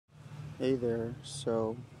Hey there.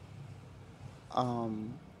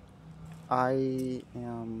 Um, I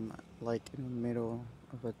am like in the middle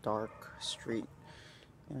of a dark street,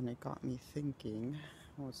 and it got me thinking.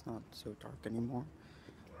 Well, it's not so dark anymore,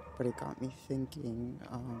 but it got me thinking.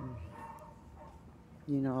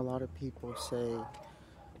 A lot of people say,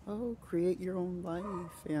 "Oh, create your own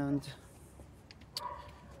life," and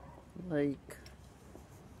like,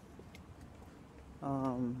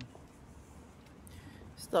 um,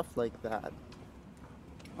 stuff like that.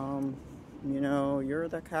 You're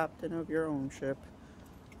the captain of your own ship.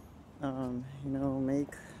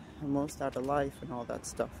 Make the most out of life and all that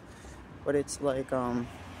stuff. But it's like, I'm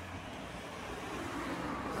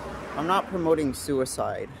not promoting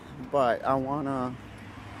suicide, but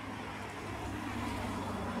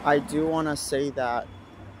I do wanna say that,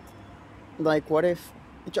 like, what if,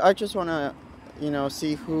 I just wanna,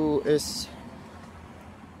 see who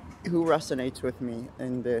resonates with me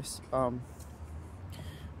in this.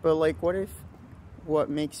 But like, what if what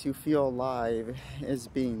makes you feel alive is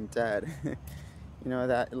being dead?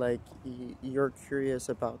 That like you're curious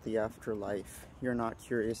about the afterlife. You're not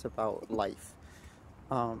curious about life.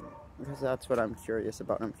 Because that's what I'm curious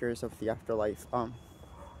about. I'm curious of the afterlife.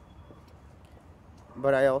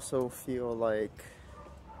 But I also feel like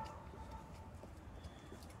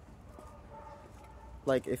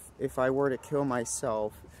if I were to kill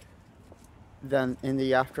myself, then in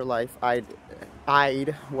the afterlife I'd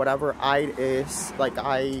whatever I'd is like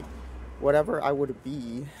whatever I would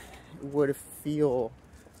be would feel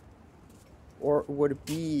or would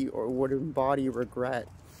embody regret,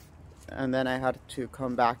 and then I had to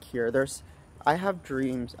come back here. I have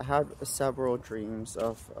dreams. I have several dreams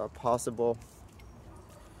of possible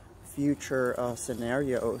future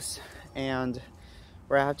scenarios, and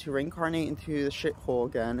where I have to reincarnate into the shithole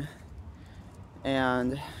again,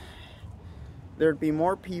 and there'd be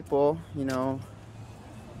more people,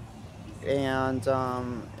 and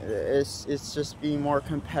it's just being more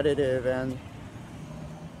competitive, and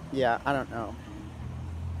yeah, I don't know.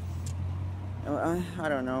 I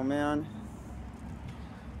don't know, man.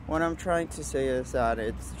 What I'm trying to say is that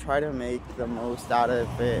it's try to make the most out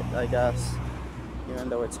of it, I guess, even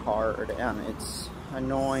though it's hard and it's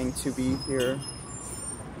annoying to be here.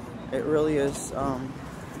 It really is.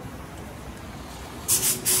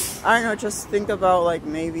 I don't know, just think about, like,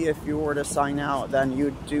 maybe if you were to sign out, then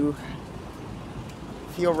you do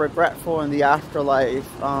feel regretful in the afterlife.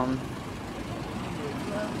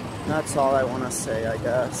 That's all I want to say, I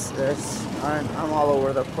guess. I'm all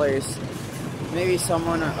over the place. Maybe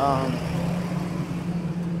someone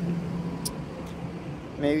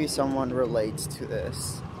relates to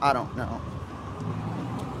this. I don't know.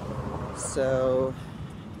 So,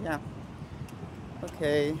 yeah.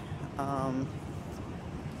 Okay.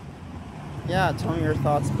 Yeah, tell me your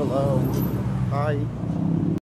thoughts below. Bye.